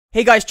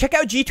Hey guys, check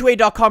out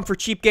g2a.com for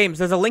cheap games.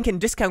 There's a link and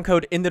discount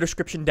code in the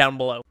description down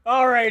below.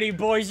 Alrighty,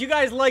 boys. You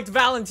guys liked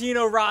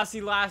Valentino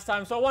Rossi last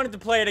time, so I wanted to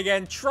play it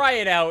again, try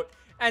it out,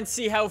 and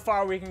see how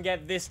far we can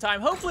get this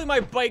time. Hopefully my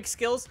bike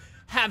skills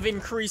have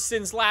increased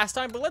since last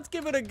time, but let's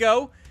give it a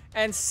go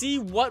and see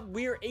what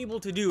we're able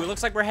to do. It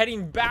looks like we're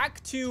heading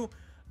back to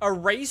a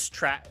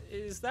racetrack.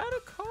 Is that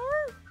a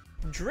car?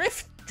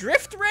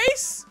 Drift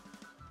race?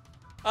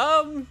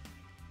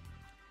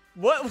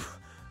 What?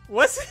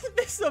 Wasn't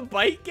this a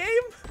bike game?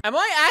 Am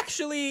I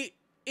actually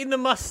in the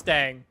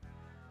Mustang?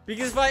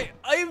 Because I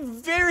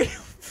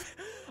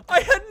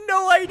had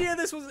no idea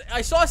this was,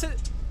 I saw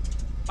it.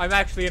 I'm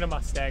actually in a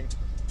Mustang.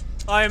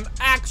 I'm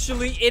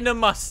actually in a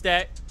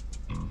Mustang.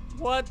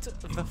 What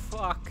the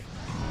fuck?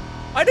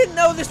 I didn't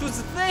know this was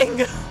a thing.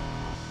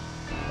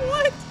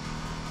 What?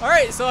 All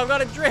right, so I've got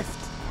to drift,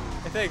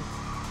 I think.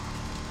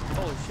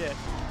 Holy shit.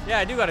 Yeah,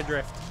 I do got to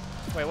drift.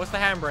 Wait, what's the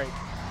handbrake?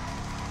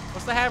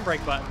 What's the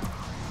handbrake button?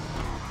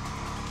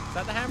 Is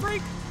that the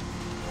handbrake?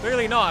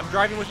 Clearly not. I'm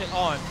driving with it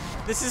on.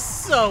 This is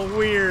so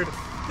weird.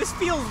 This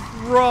feels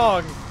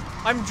wrong.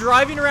 I'm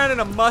driving around in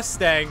a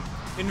Mustang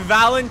in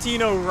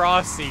Valentino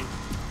Rossi.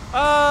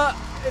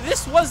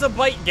 This was a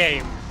bike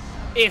game.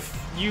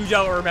 If you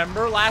don't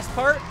remember last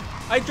part,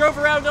 I drove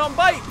around on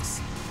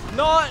bikes.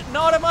 Not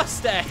a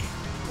Mustang.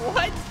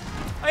 What?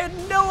 I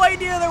had no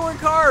idea there were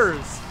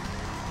cars.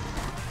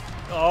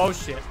 Oh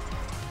shit.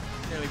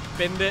 Nearly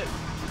binned it.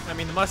 I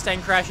mean, the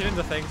Mustang crashing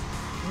into things.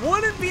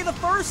 Wouldn't be the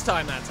first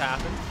time that's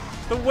happened.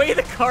 The way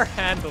the car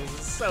handles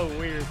is so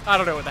weird. I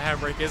don't know what the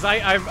handbrake is.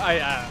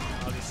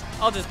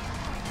 I'll just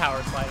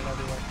power slide it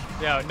everywhere.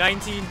 Yo,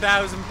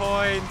 19,000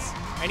 points.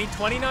 I need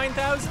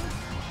 29,000?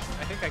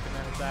 I think I can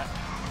manage that.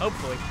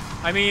 Hopefully.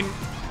 I mean,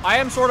 I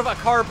am sort of a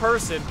car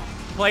person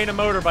playing a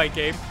motorbike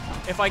game.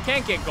 If I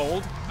can't get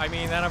gold, I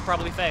mean, then I've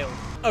probably failed.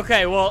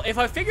 Okay, well, if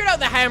I figured out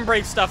the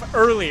handbrake stuff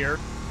earlier,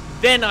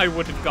 then I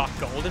would have got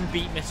gold and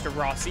beat Mr.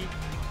 Rossi.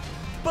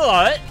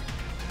 But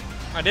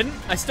I didn't.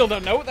 I still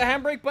don't know what the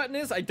handbrake button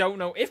is. I don't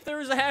know if there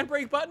is a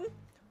handbrake button.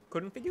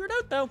 Couldn't figure it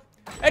out, though.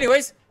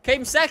 Anyways,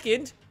 came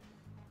second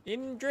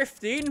in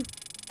drifting.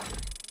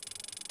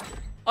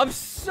 I'm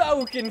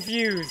so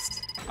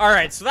confused. All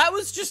right, so that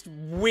was just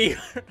weird.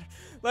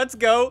 Let's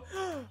go.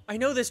 I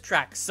know this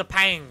track,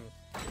 Sepang.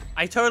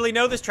 I totally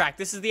know this track.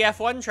 This is the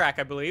F1 track,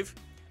 I believe.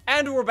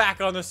 And we're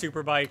back on the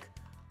superbike.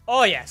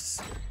 Oh,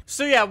 yes.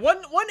 So, yeah,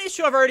 one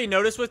issue I've already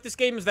noticed with this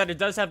game is that it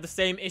does have the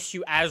same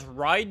issue as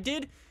Ride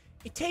did.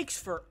 It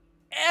takes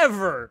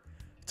forever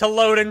to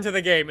load into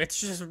the game.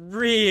 It's just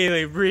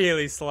really,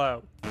 really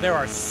slow. There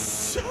are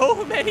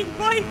so many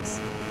bikes.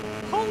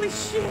 Holy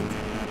shit.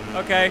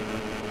 Okay,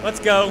 let's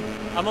go.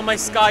 I'm on my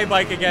sky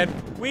bike again.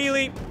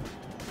 Wheelie.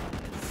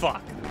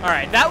 Fuck. All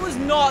right, that was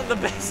not the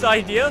best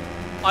idea.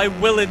 I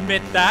will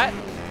admit that.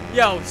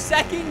 Yo,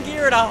 second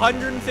gear at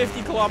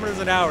 150 kilometers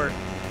an hour.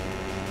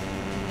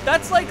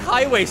 That's like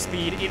highway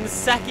speed in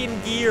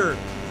second gear.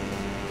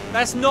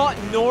 That's not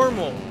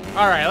normal.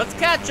 All right, let's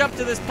catch up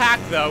to this pack,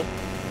 though,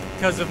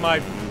 because of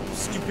my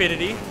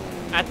stupidity.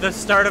 At the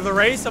start of the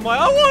race, I'm like,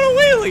 I want a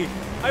wheelie.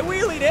 I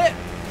wheelied it.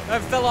 I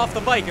fell off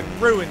the bike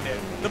and ruined it.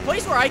 The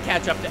place where I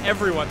catch up to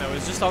everyone, though,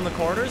 is just on the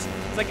corners.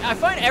 It's like, I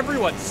find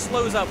everyone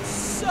slows up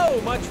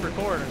so much for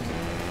corners.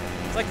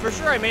 It's like, for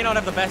sure, I may not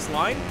have the best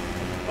line,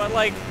 but,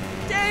 like,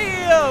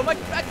 damn, I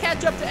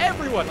catch up to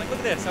everyone. Like, look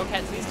at this. I'll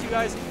catch these two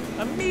guys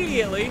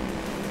immediately.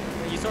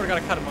 You sort of got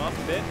to cut them off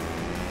a bit.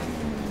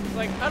 It's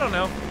like, I don't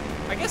know.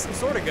 I guess I'm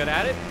sort of good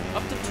at it.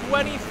 Up to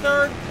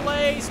 23rd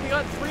place. We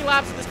got 3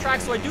 laps of this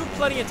track, so I do have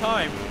plenty of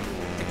time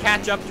to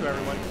catch up to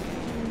everyone.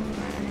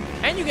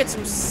 And you get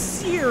some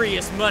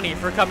serious money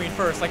for coming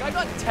first. Like, I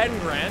got 10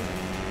 grand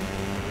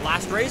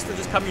last race for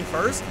just coming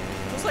first.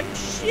 I was like,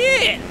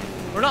 shit.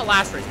 Or not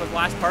last race, but the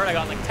last part, I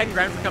got like 10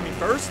 grand for coming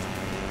first.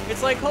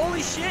 It's like,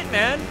 holy shit,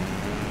 man.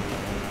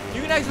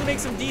 You can actually make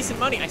some decent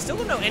money. I still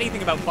don't know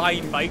anything about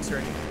buying bikes or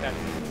anything like that.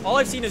 All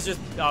I've seen is just,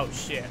 oh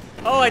shit.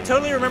 Oh, I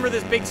totally remember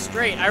this big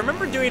straight. I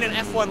remember doing an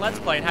F1 Let's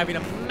Play and having a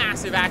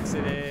massive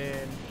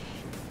accident.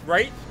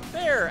 Right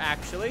there,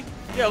 actually.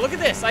 Yo, look at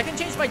this. I can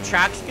change my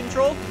traction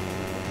control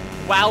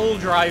while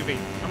driving.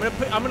 I'm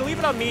gonna leave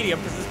it on medium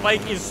because this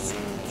bike is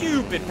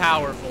stupid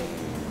powerful.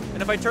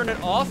 And if I turn it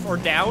off or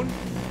down,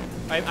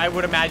 I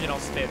would imagine I'll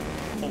spin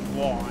a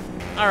lot.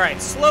 All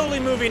right, slowly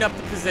moving up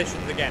the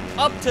positions again.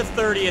 Up to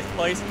 30th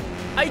place.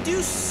 I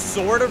do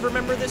sort of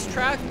remember this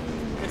track.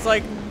 It's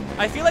like,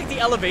 I feel like the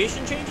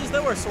elevation changes,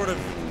 though, are sort of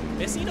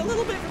missing a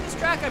little bit from this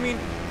track. I mean,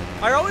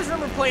 I always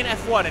remember playing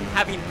F1 and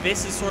having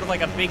this as sort of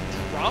like a big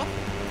drop,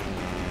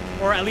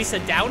 or at least a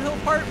downhill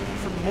part,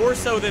 for more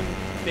so than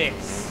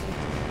this.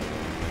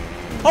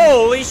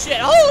 Holy shit,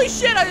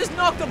 I just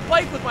knocked a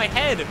bike with my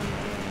head.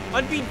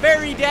 I'd be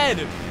very dead.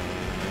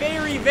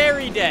 Very,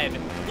 very dead.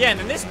 Yeah, and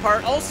then this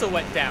part also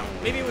went down.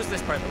 Maybe it was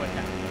this part that went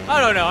down. I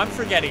don't know, I'm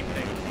forgetting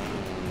things.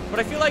 But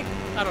I feel like,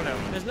 I don't know,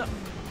 there's no...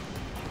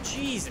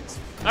 Jesus.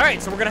 All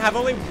right, so we're gonna have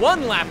only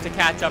 1 lap to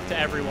catch up to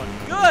everyone.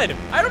 Good.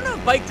 I don't know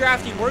if bike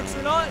drafting works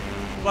or not,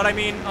 but I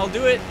mean, I'll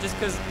do it just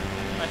because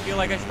I feel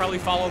like I should probably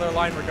follow their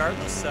line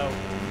regardless, so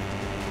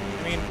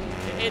I mean,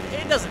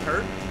 it doesn't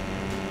hurt.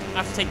 I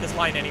have to take this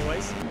line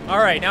anyways. All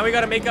right, now we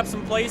got to make up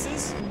some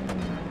places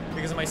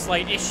because of my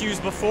slight issues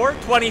before.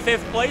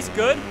 25th place,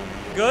 good,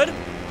 good.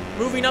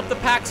 Moving up the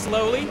pack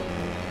slowly.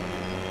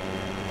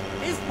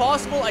 If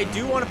possible, I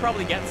do want to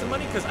probably get some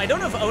money because I don't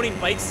know if owning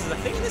bikes is a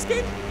thing in this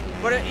game,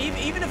 but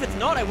even if it's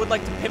not, I would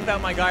like to pimp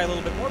out my guy a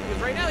little bit more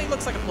because right now he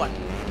looks like a pleb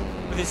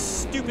with his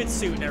stupid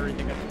suit and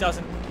everything that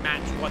doesn't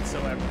match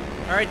whatsoever.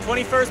 All right,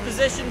 21st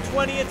position,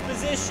 20th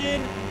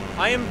position.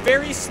 I am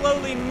very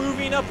slowly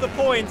moving up the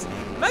points.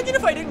 Imagine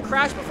if I didn't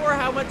crash before,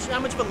 how much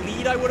of a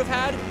lead I would have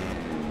had.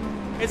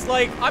 It's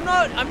like I'm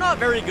not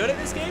very good at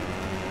this game,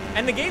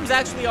 and the game's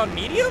actually on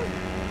medium,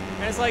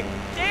 and it's like,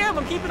 damn,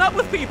 I'm keeping up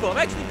with people. I'm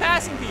actually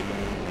passing people.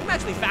 I'm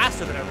actually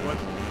faster than everyone.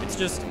 It's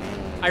just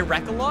I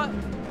wreck a lot,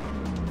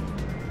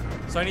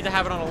 so I need to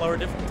have it on a lower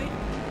difficulty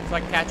so I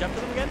can catch up to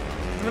them again.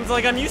 And it's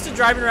like I'm used to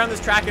driving around this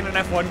track in an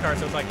F1 car,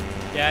 so it's like,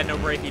 yeah, no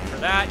braking for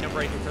that, no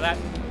braking for that.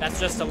 That's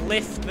just a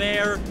lift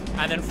there,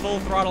 and then full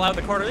throttle out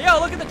the corner. Yo,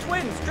 look at the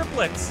twins,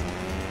 triplets.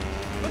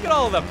 Look at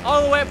all of them,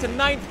 all the way up to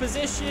 9th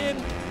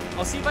position.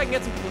 I'll see if I can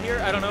get some people here.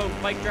 I don't know,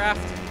 bike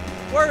draft.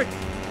 Work,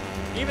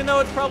 even though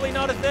it's probably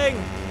not a thing.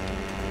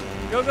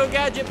 Go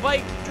gadget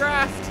bike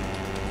draft.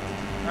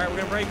 All right, we're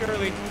gonna brake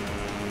early.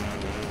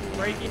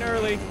 Braking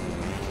early.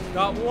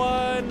 Got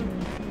one.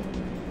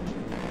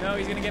 No,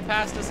 he's gonna get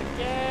past us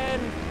again.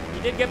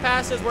 He did get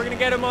past us. We're gonna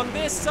get him on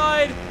this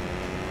side.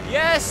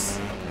 Yes.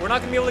 We're not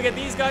gonna be able to get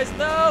these guys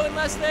though,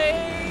 unless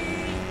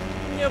they,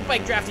 you know,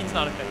 bike drafting's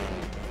not a thing.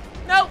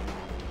 Nope.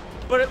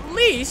 But at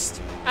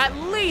least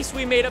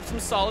we made up some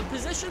solid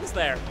positions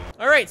there.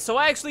 All right, so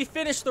I actually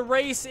finished the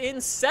race in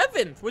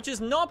 7th, which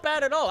is not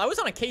bad at all. I was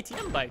on a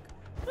KTM bike.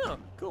 Oh,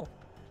 cool.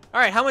 All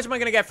right, how much am I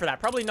gonna get for that?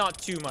 Probably not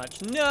too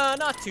much. No,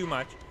 not too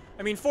much.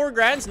 I mean, 4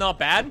 grand's not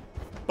bad,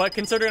 but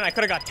considering I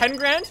could have got 10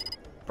 grand,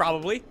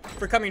 probably,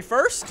 for coming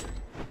first.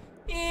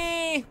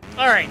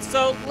 All right,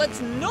 so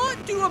let's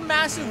not do a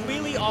massive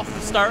wheelie off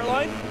the start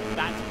line.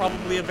 That's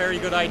probably a very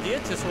good idea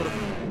to sort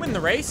of win the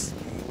race.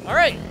 All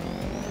right,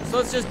 so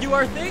let's just do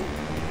our thing,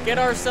 get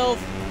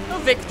ourselves a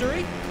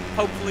victory,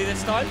 hopefully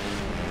this time,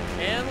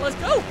 and let's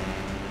go.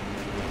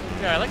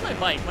 Yeah, I like my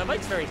bike. My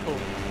bike's very cool.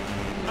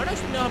 I don't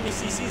actually know how many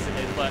cc's it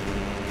is, but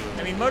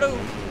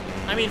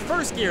I mean,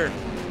 first gear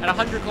at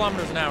 100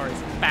 kilometers an hour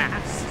is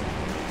fast.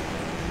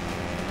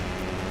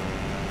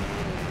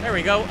 There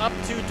we go, up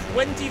to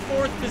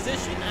 24th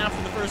position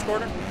after the first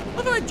corner.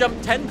 Look how I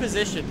jumped 10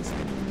 positions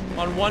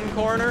on one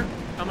corner.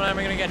 How many am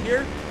I gonna get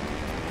here?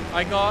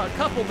 I got a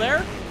couple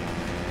there.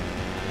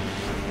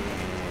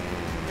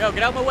 Yo,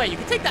 get out of my way. You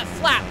can take that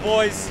flat,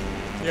 boys.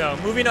 Yo,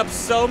 moving up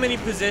so many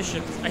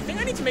positions. I think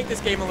I need to make this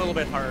game a little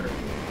bit harder.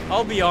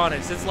 I'll be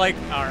honest. It's like,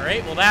 all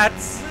right, well,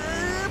 that's...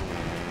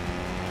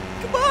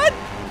 come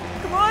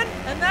on.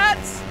 And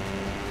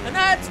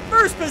that's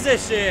first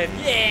position.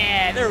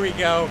 Yeah, there we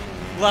go.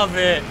 Love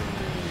it.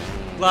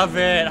 Love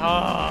it. Oh.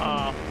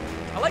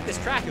 I like this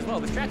track as well.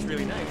 This track's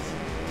really nice.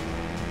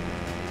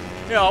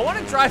 Yo, I want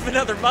to drive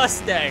another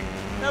Mustang.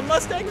 That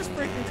Mustang was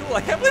freaking cool.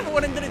 I can't believe I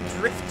went and did a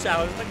drift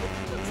challenge. Like,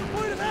 what's the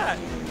point of that?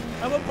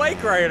 I'm a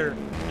bike rider.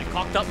 I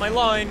cocked up my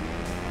line.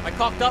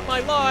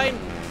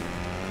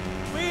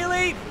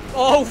 Wheelie.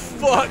 Oh,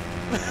 fuck.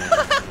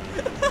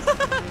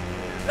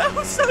 That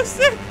was so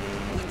sick.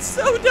 That's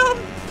so dumb.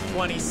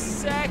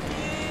 22nd.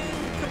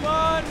 Come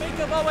on, make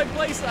up all my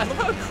places. I love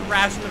how I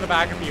crash into the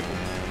back of people.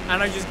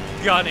 And I just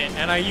gun it,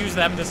 and I use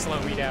them to slow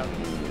me down.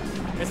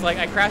 It's like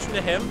I crash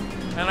into him,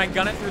 and I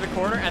gun it through the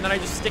corner, and then I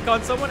just stick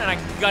on someone, and I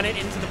gun it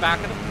into the back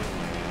of them.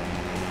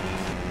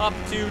 Up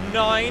to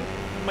 9.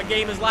 My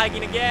game is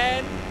lagging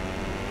again.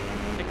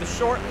 Take the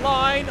short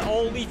line.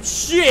 Holy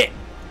shit!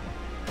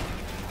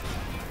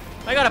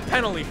 I got a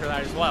penalty for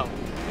that as well.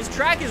 This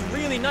track is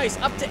really nice.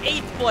 Up to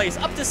 8th place,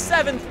 up to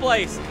 7th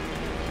place.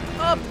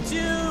 Up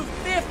to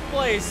 5th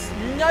place,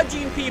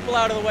 nudging people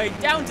out of the way,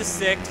 down to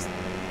 6th.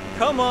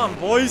 Come on,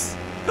 boys.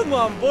 Come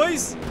on,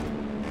 boys.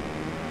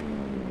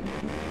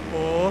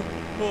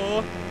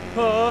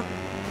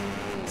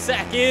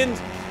 Second.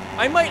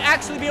 I might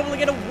actually be able to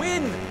get a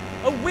win.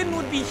 A win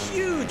would be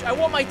huge. I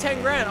want my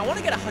 10 grand. I want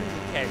to get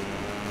 100K.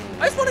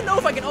 I just want to know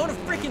if I can own a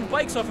freaking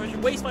bike, so if I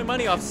should waste my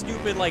money off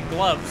stupid, like,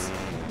 gloves.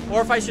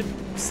 Or if I should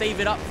save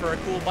it up for a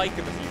cool bike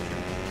in the future.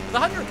 The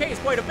 100K is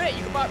quite a bit.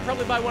 You could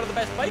probably buy one of the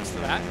best bikes for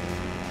that.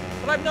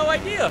 But I have no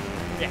idea.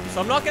 Yeah,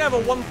 so I'm not going to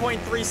have a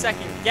 1.3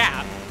 second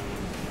gap.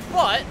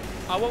 But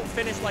I won't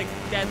finish, like,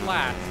 dead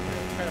last.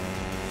 Try to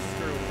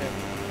screw with him.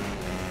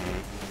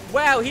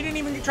 Wow, he didn't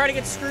even try to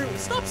get screwed.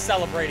 Stop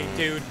celebrating,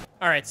 dude.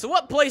 All right, so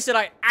what place did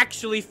I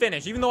actually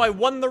finish? Even though I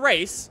won the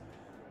race.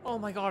 Oh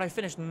my god, I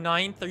finished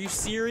 9th. Are you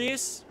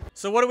serious?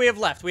 So what do we have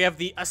left? We have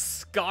the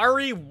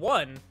Ascari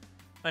 1.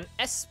 An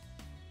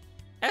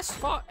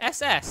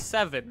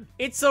SS7.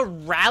 It's a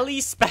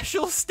rally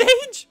special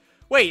stage?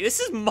 Wait,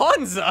 this is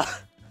Monza.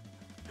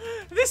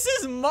 This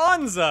is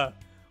Monza.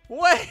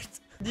 What?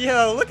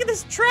 Yo, look at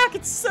this track.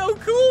 It's so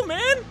cool,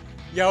 man.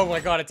 Yo,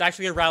 my god, it's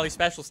actually a rally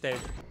special stage.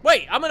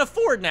 Wait, I'm in a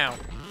Ford now.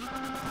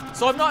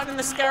 So I'm not in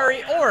the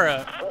Ascari or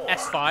a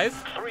S5.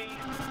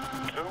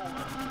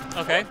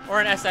 Okay, or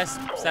an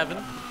SS7.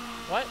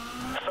 What?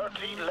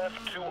 30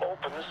 left, 2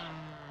 opens.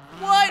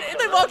 What? And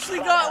they've actually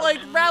got, like,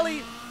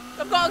 rally...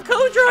 I've got a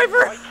co-driver!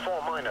 Right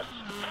 4 minus,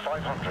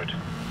 500.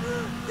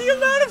 The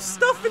amount of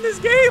stuff in this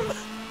game!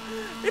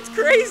 It's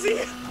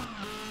crazy!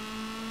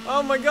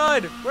 Oh my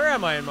god! Where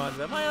am I in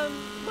Monza? Am I on...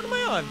 What am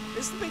I on?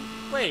 Is the big...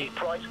 Wait.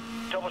 Keep right,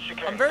 double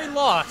chicane. I'm very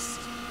lost.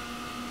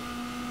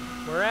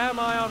 Where am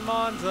I on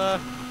Monza?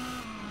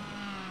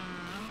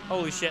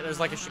 Holy shit, there's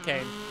like a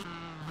chicane.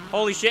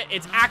 Holy shit,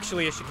 it's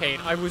actually a chicane.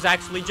 I was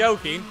actually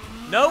joking.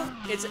 No,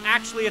 it's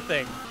actually a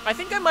thing. I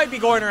think I might be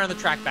going around the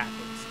track backwards.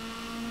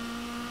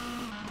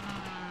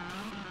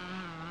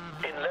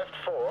 In left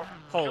 4,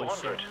 Holy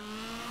 200. shit.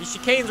 These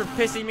chicanes are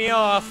pissing me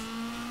off.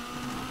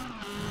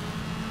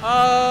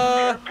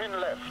 Hairpin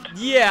left.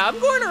 Yeah, I'm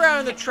going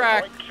around the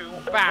track Right 2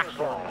 opens long.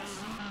 backwards.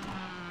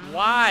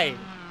 Why?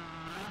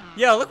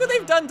 Yo, look what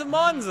they've done to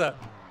Monza.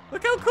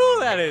 Look how cool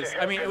that is.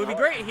 I mean, it would be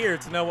great here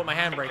to know what my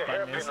handbrake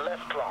button is. Hairpin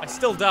left long. I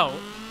still don't.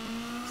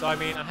 So, I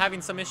mean, I'm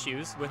having some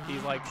issues with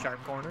these, like,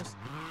 sharp corners.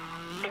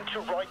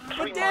 Into right 3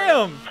 But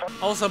damn!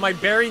 minus. Also, my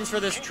bearings for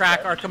this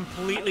track are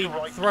completely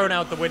thrown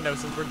out the window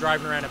since we're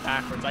driving around it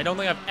backwards. I don't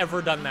think I've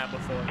ever done that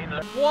before.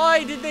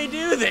 Why did they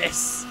do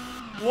this?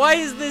 Why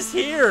is this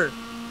here?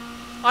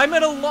 I'm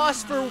at a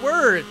loss for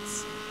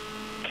words.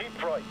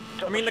 Keep right.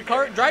 I mean,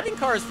 driving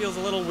cars feels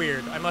a little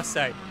weird, I must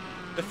say.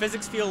 The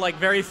physics feel, like,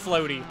 very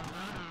floaty.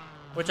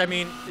 Which, I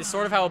mean, is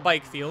sort of how a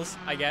bike feels,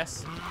 I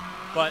guess.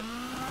 But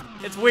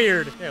it's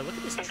weird. Here, look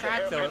at this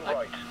track, though.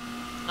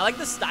 I like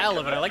the style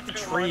of it. I like the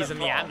trees and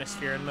the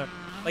atmosphere and the,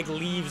 like,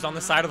 leaves on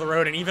the side of the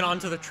road and even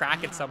onto the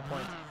track at some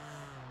point.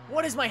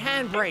 What is my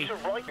handbrake? Into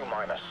right 2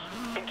 minus.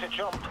 Into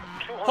jump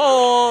 200.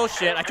 Oh,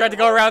 shit. I tried to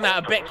go around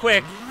that a bit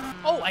quick.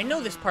 Oh, I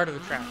know this part of the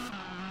track.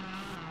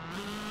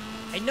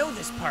 I know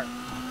this part.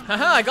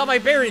 Haha, I got my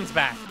bearings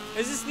back.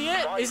 Is this the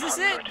it? Is this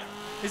it?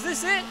 Is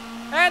this it?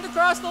 And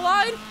across the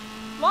line?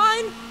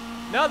 Line?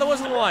 No, that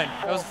wasn't the line.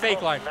 That was a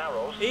fake line.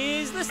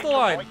 Is this the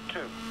line?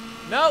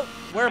 No.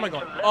 Where am I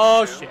going?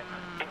 Oh, shit.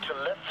 Into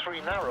left 3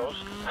 narrows,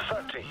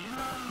 30.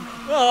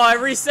 Oh, it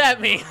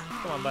reset me.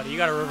 Come on, buddy. You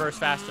gotta reverse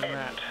faster than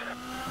that.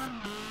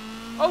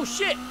 Oh,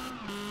 shit.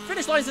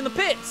 Finish line's in the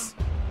pits.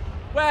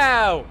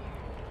 Wow.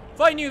 If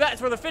I knew that's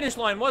where the finish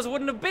line was, I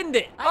wouldn't have binned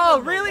it. Oh,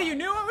 really? You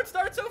knew it would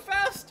start so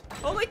fast?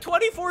 Only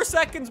 24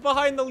 seconds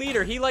behind the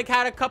leader. He, like,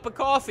 had a cup of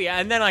coffee,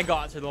 and then I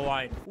got to the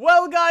line.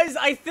 Well, guys,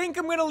 I think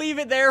I'm gonna leave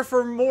it there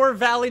for more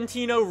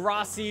Valentino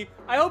Rossi.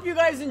 I hope you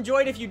guys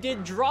enjoyed. If you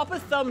did, drop a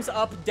thumbs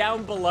up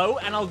down below,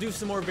 and I'll do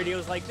some more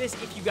videos like this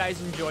if you guys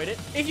enjoyed it.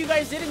 If you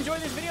guys did enjoy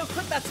this video,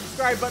 click that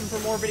subscribe button for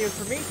more videos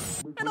from me,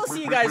 and I'll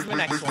see you guys in the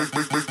next one.